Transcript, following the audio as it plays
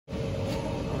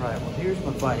Alright, well here's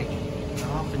my bike. I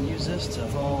often use this to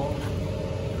haul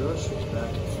groceries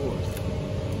back and forth.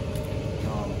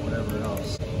 Whatever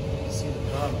else. See the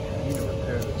problem here, I need to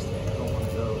repair this thing. I don't want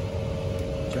to go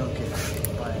junk it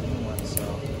and buy a new one, so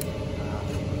I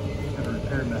have a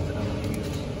repair method I'm going to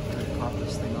use. I'm going to pop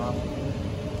this thing off here.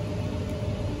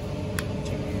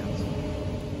 2 hands.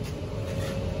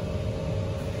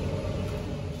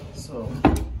 So,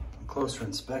 on closer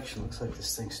inspection, looks like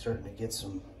this thing's starting to get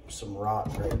some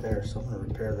rot right there, so I'm going to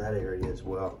repair that area as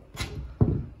well. So I'm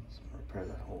going to repair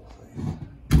that whole thing.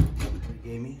 He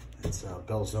gave me, it's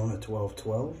Belzona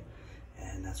 1212,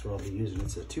 and that's what I'll be using.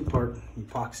 It's a 2-part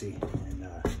epoxy, and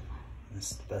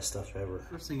it's the best stuff ever.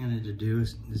 First thing I need to do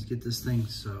is get this thing,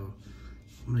 so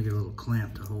I'm going to get a little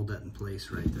clamp to hold that in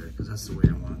place right there, because that's the way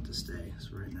I want it to stay.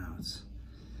 So right now it's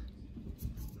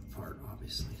apart,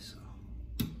 obviously, so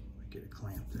I'm going to get a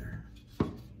clamp there.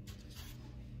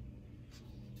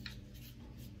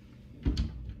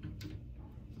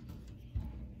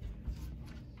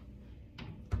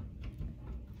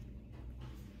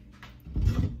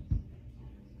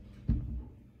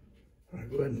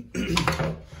 Go ahead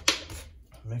and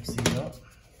mix these up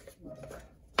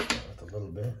with a little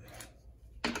bit.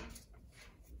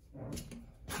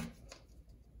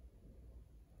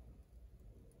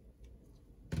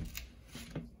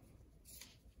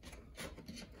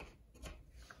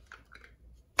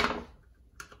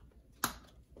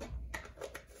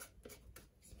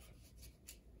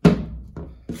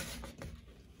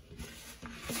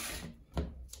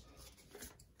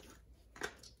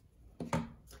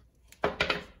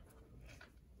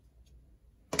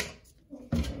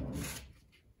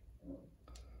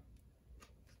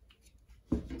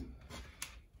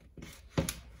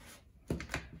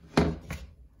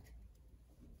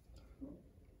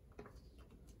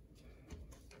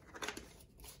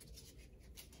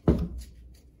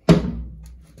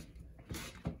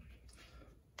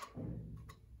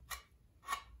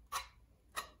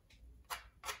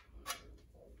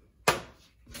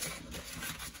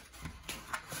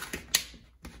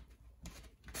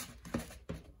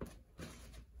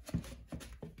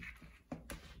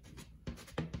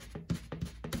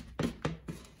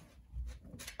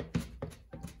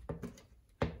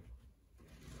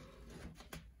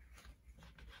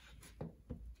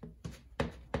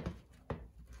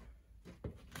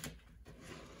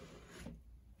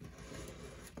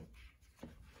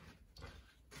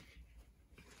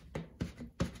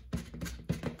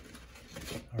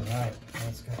 All right,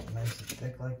 that's got nice and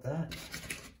thick like that.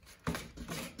 Go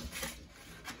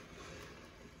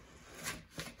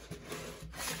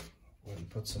ahead and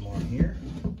put some on here.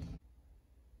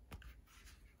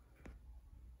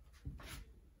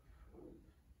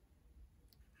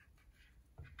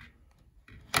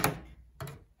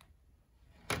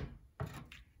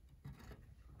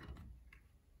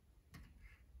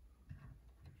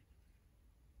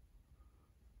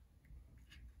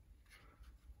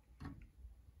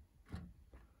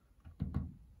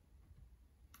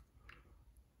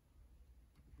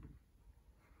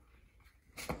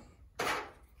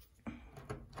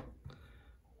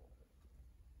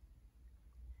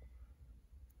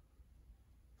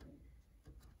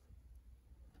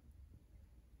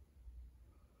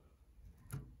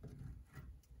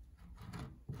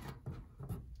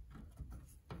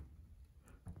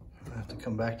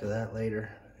 Come back to that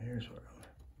later. Here's what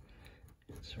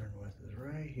I'm concerned with is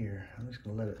right here. I'm just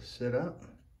gonna let it sit up.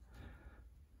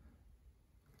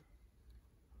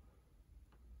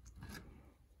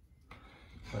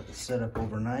 Let it sit up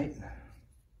overnight.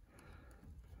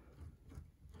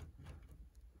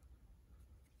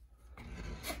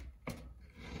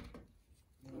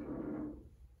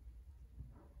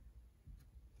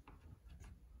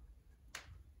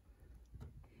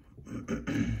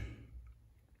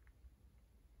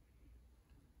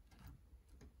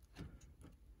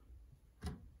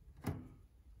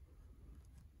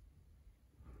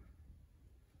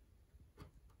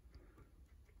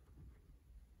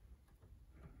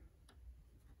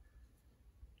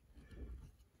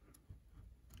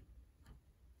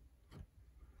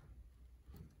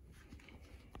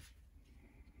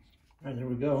 All right, there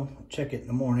we go. Check it in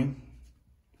the morning.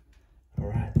 All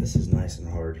right, this is nice and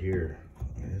hard here.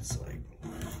 I mean, it's like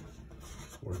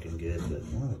working good, but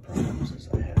one of the problems is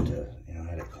I had to, I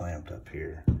had it clamped up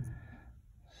here.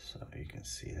 So you can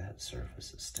see that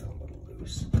surface is still a little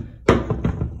loose.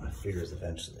 My fingers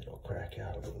eventually it'll crack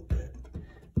out a little bit.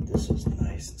 This is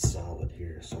nice and solid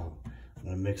here. So I'm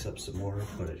gonna mix up some more,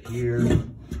 put it here,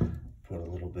 put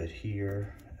a little bit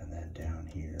here, and then down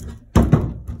here.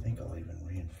 I think I'll even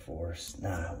reinforce. Nah,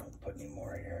 I won't put any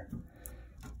more here.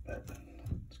 But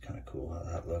it's kind of cool how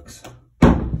that looks.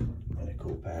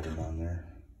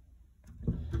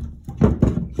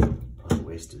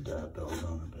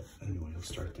 Belzona, but anyway, we'll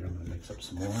start there. I'm gonna mix up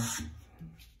some more.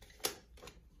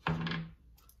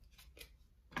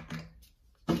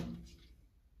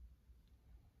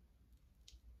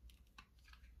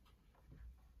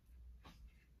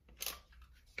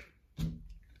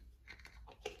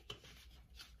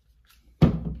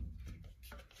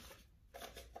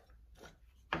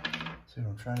 So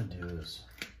what I'm trying to do is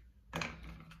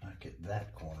not get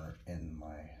that corner in my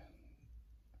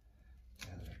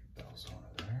other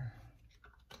Belzona there.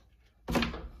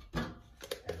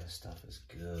 Yeah, this stuff is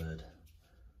good.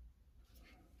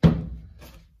 Okay,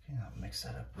 I'll mix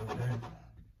that up real good.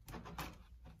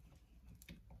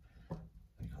 I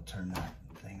think I'll turn that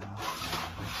thing off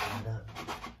and mix it up.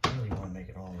 I really want to make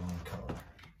it all one color.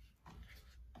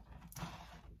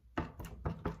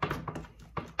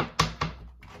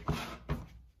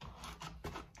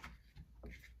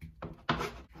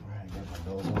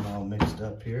 Belzona all mixed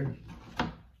up here. Put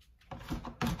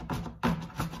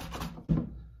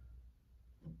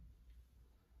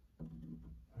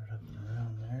it up and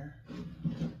around there.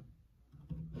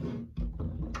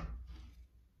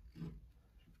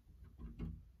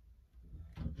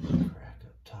 Crack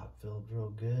up top filled real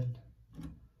good.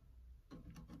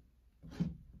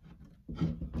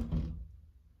 I'm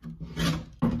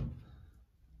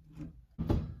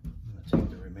going to take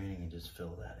the remaining and just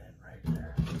fill that in right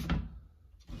there.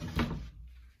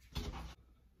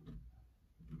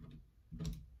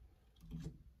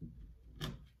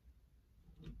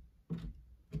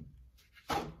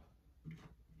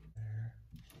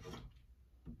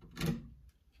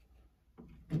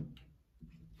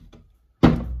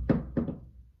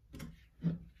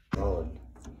 Solid.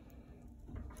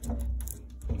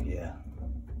 Yeah.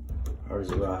 Hard as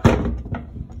a rock.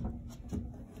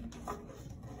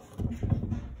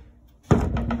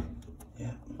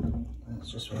 Yeah.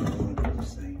 That's just what I want for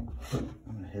this thing.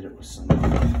 I'm gonna hit it with some paint.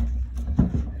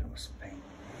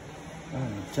 I'm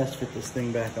gonna test fit this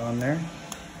thing back on there.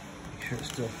 Make sure it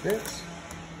still fits.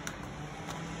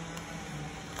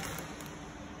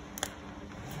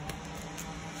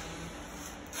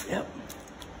 Yep.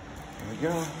 There we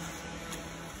go.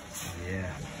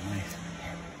 Yeah, nice.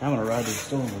 I'm gonna ride to the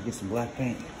store and we'll get some black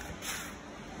paint.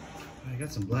 I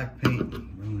got some black paint.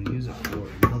 I'm gonna use it for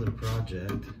another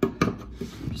project.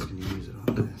 I'm just gonna use it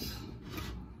on this.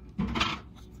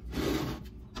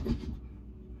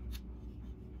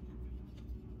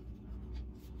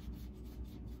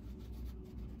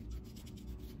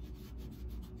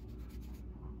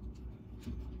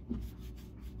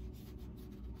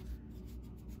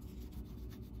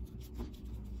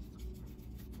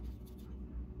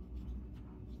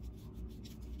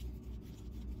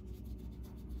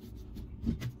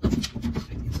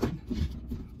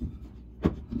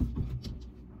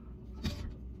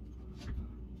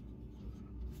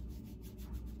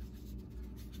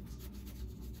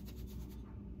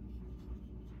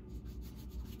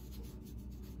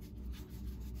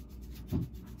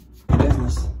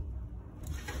 Business.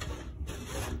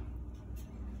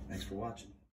 Thanks for watching.